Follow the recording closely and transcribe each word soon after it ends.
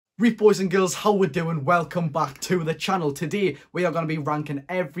Right, boys and girls, how we doing? Welcome back to the channel. Today we are going to be ranking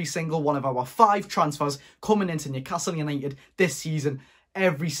every single one of our 5 transfers coming into Newcastle United this season.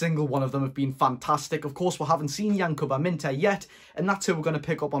 Every single one of them have been fantastic. Of course, we haven't seen Yankuba Minter yet, and that's who we're going to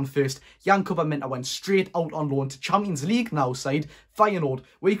pick up on first. Yankuba Minter went straight out on loan to Champions League now side Feyenoord.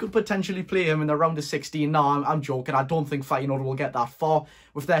 We could potentially play him in the round of 16. No, I'm joking. I don't think Feyenoord will get that far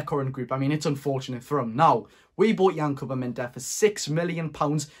with their current group. I mean, it's unfortunate for him. Now, we bought Yankuba Minter for £6 million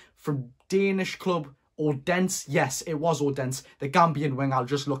from Danish club Odense. Yes, it was Odense. The Gambian winger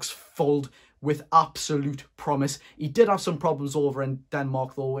just looks full with absolute promise. He did have some problems over in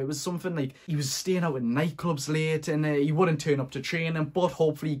Denmark though. It was something like he was staying out in nightclubs late and he wouldn't turn up to training, but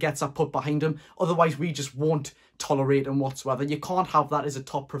hopefully he gets that put behind him. Otherwise, we just won't tolerate him whatsoever. You can't have that as a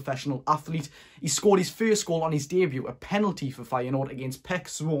top professional athlete. He scored his first goal on his debut, a penalty for Feyenoord against Pek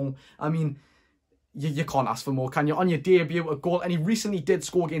Zwolle. I mean, you can't ask for more, can you? On your debut, a goal. And he recently did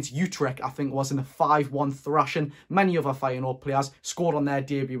score against Utrecht, I think it was, in a 5-1 thrashing. Many other Feyenoord players scored on their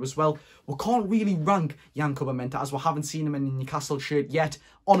debut as well. We can't really rank Yankuba Minter as we haven't seen him in a Newcastle shirt yet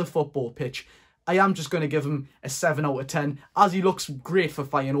on a football pitch. I am just going to give him a 7 out of 10, as he looks great for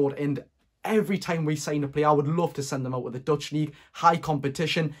Feyenoord. And every time we sign a player, I would love to send them out with the Dutch league. High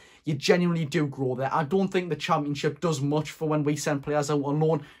competition. You genuinely do grow there. I don't think the Championship does much for when we send players out on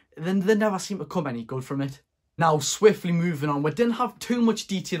loan. Then they never seem to come any good from it. Now, swiftly moving on, we didn't have too much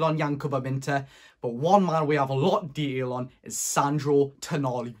detail on Yankuba Minter, but one man we have a lot of detail on is Sandro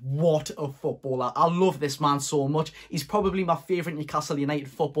Tonali. What a footballer. I love this man so much. He's probably my favourite Newcastle United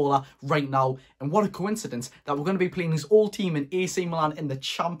footballer right now. And what a coincidence that we're going to be playing his old team in AC Milan in the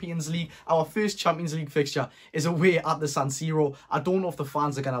Champions League. Our first Champions League fixture is away at the San Siro. I don't know if the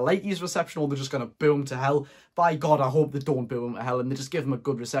fans are going to like his reception or they're just going to boo him to hell. By God, I hope they don't boo him to hell and they just give him a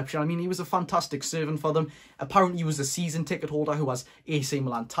good reception. I mean, he was a fantastic servant for them. Apparently, he was a season ticket holder who has AC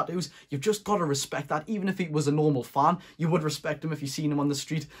Milan tattoos. You've just got to respect that. Even if he was a normal fan, you would respect him if you seen him on the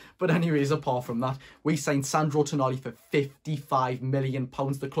street. But anyways, apart from that, we signed Sandro Tonali for £55 million,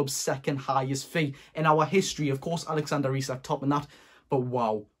 the club's second highest fee in our history. Of course, Alexander Isak topping that. But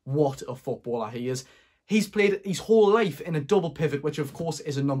wow, what a footballer he is. He's played his whole life in a double pivot, which of course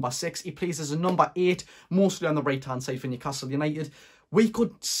is a number 6. He plays as a number 8, mostly on the right-hand side for Newcastle United. We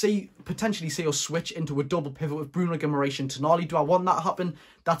could potentially see us switch into a double pivot with Bruno Guimaraes and Tonali. Do I want that to happen?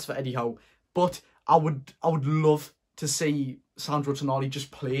 That's for Eddie Howe. But I would love to see Sandro Tonali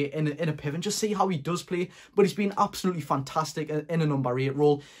just play in a pivot and just see how he does play. But he's been absolutely fantastic in a number 8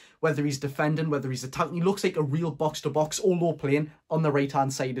 role. Whether he's defending, whether he's attacking, he looks like a real box-to-box, although playing on the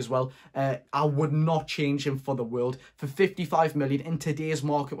right-hand side as well. I would not change him for the world. For £55 million in today's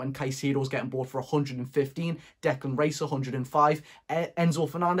market when Caicedo's getting bought for 115, Declan Rice 105, Enzo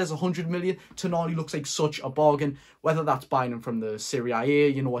Fernandez 100 million, Tonali looks like such a bargain. Whether that's buying him from the Serie A,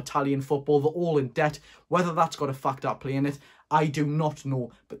 you know, Italian football, they're all in debt. Whether that's got a factor at play in it, I do not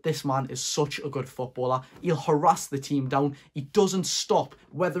know, but this man is such a good footballer. He'll harass the team down. He doesn't stop.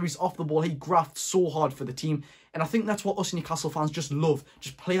 Whether he's off the ball, he grafts so hard for the team. And I think that's what us Newcastle fans just love.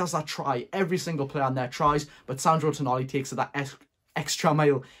 Just players that try. Every single player on there tries, but Sandro Tonali takes it that extra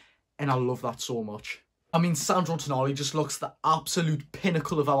mile. And I love that so much. I mean, Sandro Tonali just looks the absolute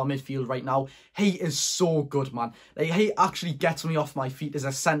pinnacle of our midfield right now. He is so good, man. Like, he actually gets me off my feet as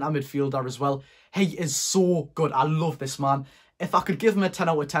a centre midfielder as well. He is so good. I love this man. If I could give him a 10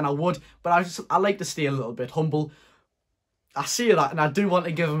 out of 10, I would. But I like to stay a little bit humble. I say that, and I do want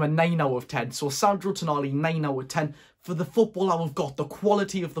to give him a 9 out of 10. So Sandro Tonali, 9 out of 10. For the footballer we've got, the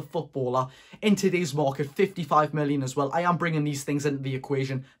quality of the footballer in today's market, 55 million as well. I am bringing these things into the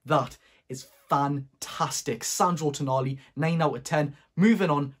equation. That is fantastic. Sandro Tonali, 9 out of 10. Moving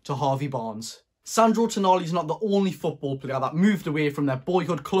on to Harvey Barnes. Sandro Tonali is not the only football player that moved away from their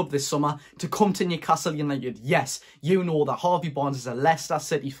boyhood club this summer to come to Newcastle United. Yes, you know that Harvey Barnes is a Leicester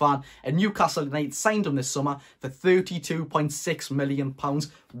City fan and Newcastle United signed him this summer for £32.6 million.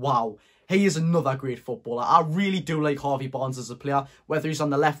 Wow. He is another great footballer. I really do like Harvey Barnes as a player, whether he's on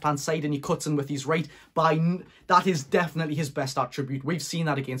the left-hand side and he cuts in with his right. But that is definitely his best attribute. We've seen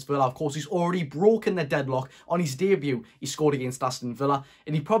that against Villa. Of course, he's already broken the deadlock on his debut. He scored against Aston Villa.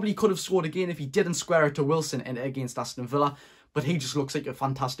 And he probably could have scored again if he didn't square it to Wilson against Aston Villa. But he just looks like a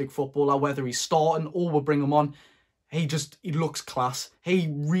fantastic footballer, whether he's starting or we'll bring him on. He looks class.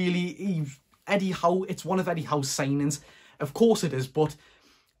 Eddie Howe, it's one of Eddie Howe's signings. Of course it is, but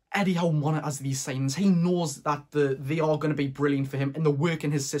Eddie Howe monitors these signings. He knows that they are going to be brilliant for him and they're working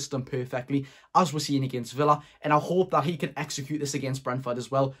his system perfectly, as we're seeing against Villa. And I hope that he can execute this against Brentford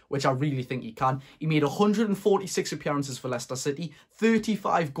as well, which I really think he can. He made 146 appearances for Leicester City,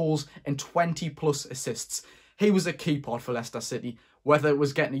 35 goals and 20 plus assists. He was a key part for Leicester City, whether it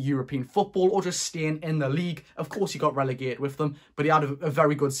was getting a European football or just staying in the league. Of course, he got relegated with them, but he had a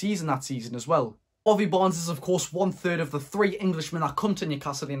very good season that season as well. Harvey Barnes is, of course, 1/3 of the 3 Englishmen that come to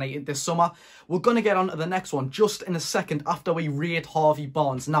Newcastle United this summer. We're going to get on to the next one just in a second after we rate Harvey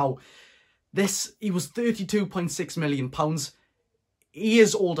Barnes. Now, he was £32.6 million. He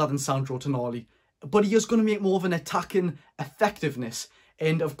is older than Sandro Tonali, but he is going to make more of an attacking effectiveness.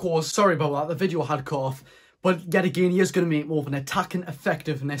 And, of course, sorry about that, the video had cut off. But yet again, he is going to make more of an attacking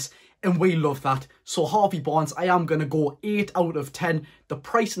effectiveness, and we love that. So Harvey Barnes, I am going to go 8 out of 10. The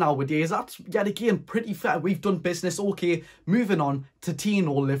price nowadays, that's yet again pretty fair. We've done business. Okay, moving on to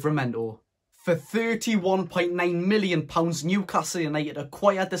Tino Livramento. For £31.9 million, Newcastle United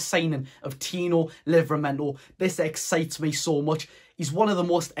acquired the signing of Tino Livramento. This excites me so much. He's one of the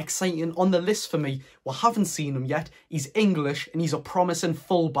most exciting on the list for me. We haven't seen him yet. He's English and he's a promising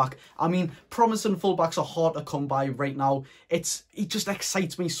fullback. I mean, promising fullbacks are hard to come by right now. He just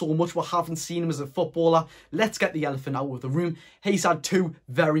excites me so much. We haven't seen him as a footballer. Let's get the elephant out of the room. He's had 2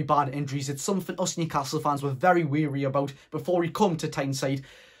 very bad injuries. It's something us Newcastle fans were very weary about before he come to Tyneside.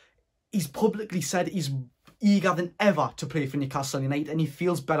 He's publicly said he's eager than ever to play for Newcastle United, and he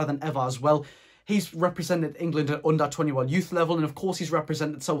feels better than ever as well. He's represented England at under 21 youth level, and of course he's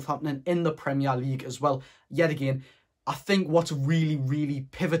represented Southampton in the Premier League as well. Yet again, I think what's really, really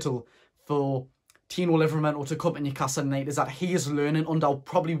pivotal for Tino Livramento to come to Newcastle United is that he is learning under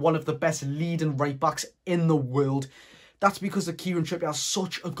probably one of the best leading right backs in the world. That's because Kieran Trippier is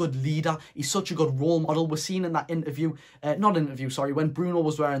such a good leader. He's such a good role model. We're seeing in that when Bruno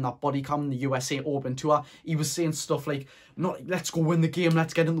was wearing that body cam in the USA Open Tour, he was saying stuff like, "Not let's go win the game,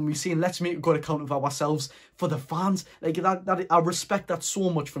 let's get in them." We're saying, let's make a good account of ourselves for the fans. Like that, I respect that so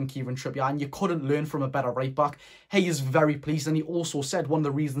much from Kieran Trippier, and you couldn't learn from a better right back. He is very pleased, and he also said one of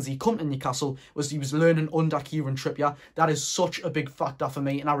the reasons he come to Newcastle was he was learning under Kieran Trippier. That is such a big factor for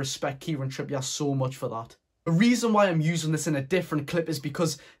me, and I respect Kieran Trippier so much for that. The reason why I'm using this in a different clip is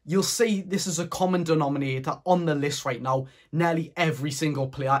because you'll see this is a common denominator on the list right now. Nearly every single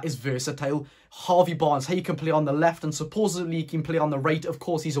player is versatile. Harvey Barnes, he can play on the left and supposedly he can play on the right. Of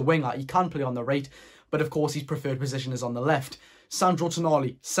course, he's a winger. He can play on the right, but of course, his preferred position is on the left. Sandro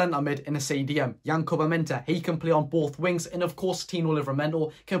Tonali, centre mid in a CDM. Yankuba Minta, he can play on both wings. And of course, Tino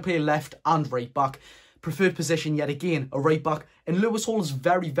Livramento can play left and right back. Preferred position yet again, a right back. And Lewis Hall is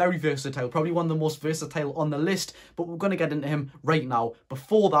very, very versatile. Probably one of the most versatile on the list. But we're going to get into him right now.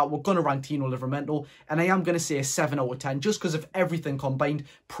 Before that, we're going to rank Tino Livramento. And I am going to say a 7 out of 10. Just because of everything combined.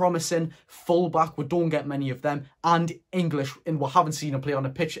 Promising, fullback. We don't get many of them. And English. And we haven't seen him play on a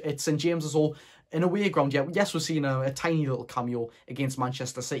pitch at St James's Hall. In a away ground, yeah, yes, we're seeing a tiny little cameo against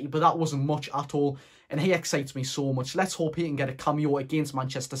Manchester City, but that wasn't much at all, and he excites me so much. Let's hope he can get a cameo against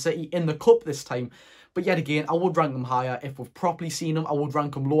Manchester City in the Cup this time. But yet again, I would rank him higher if we've properly seen him. I would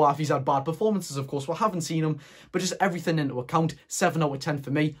rank him lower if he's had bad performances, of course. We haven't seen him, but just everything into account, 7 out of 10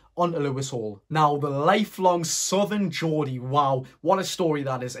 for me. On to Lewis Hall. Now, the lifelong Southern Geordie. Wow, what a story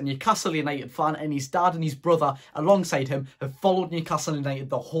that is. A Newcastle United fan, and his dad and his brother alongside him have followed Newcastle United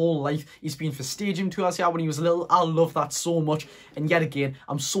the whole life. He's been for stadium tours here when he was little. I love that so much. And yet again,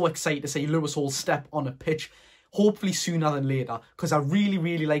 I'm so excited to see Lewis Hall step on a pitch. Hopefully sooner than later, because I really,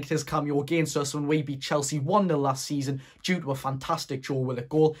 really liked his cameo against us when we beat Chelsea 1-0 last season due to a fantastic Joe Willock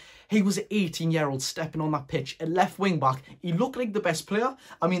goal. He was an 18-year-old stepping on that pitch at left wing back. He looked like the best player.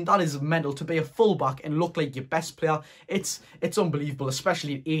 I mean, that is mental to be a full-back and look like your best player. It's unbelievable,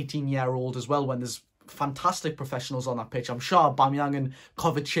 especially an 18-year-old as well when there's fantastic professionals on that pitch. I'm sure Aubameyang and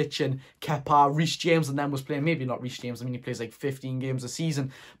Kovacic and Kepa, Reece James and them was playing. Maybe not Reece James. I mean, he plays like 15 games a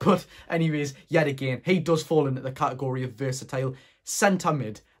season. But anyways, yet again, he does fall into the category of versatile. Centre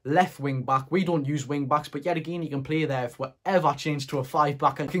mid, left wing back. We don't use wing backs, but yet again, he can play there if we ever change to a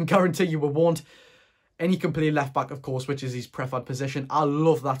 5-back. I can guarantee you we won't. And he can play left back, of course, which is his preferred position. I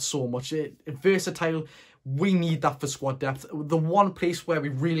love that so much. Versatile. We need that for squad depth. The one place where we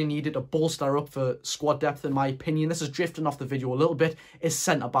really needed to bolster up for squad depth, in my opinion, this is drifting off the video a little bit, is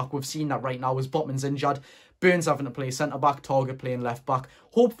centre-back. We've seen that right now as Botman's injured. Burns having to play centre-back, Target playing left-back.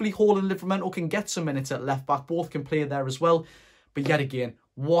 Hopefully Hall and Livramento can get some minutes at left-back. Both can play there as well. But yet again,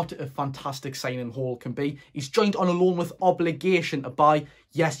 what a fantastic signing Hall can be. He's joined on a loan with obligation to buy.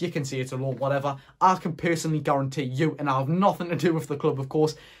 Yes, you can say it's a loan, whatever. I can personally guarantee you, and I have nothing to do with the club, of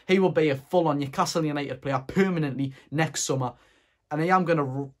course, he will be a full-on Newcastle United player permanently next summer. And I am going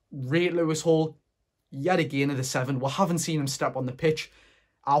to rate Lewis Hall yet again at a 7. We haven't seen him step on the pitch.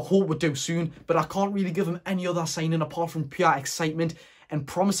 I hope we do soon, but I can't really give him any other signing apart from pure excitement and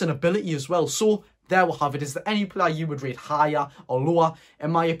promising ability as well. So there we have it. Is there any player you would rate higher or lower?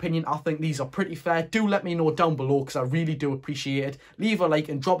 In my opinion, I think these are pretty fair. Do let me know down below because I really do appreciate it. Leave a like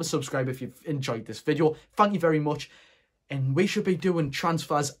and drop a subscribe if you've enjoyed this video. Thank you very much. And we should be doing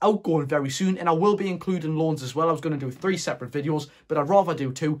transfers outgoing very soon. And I will be including loans as well. I was going to do 3 separate videos, but I'd rather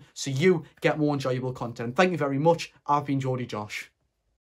do 2 so you get more enjoyable content. Thank you very much. I've been Geordie Josh.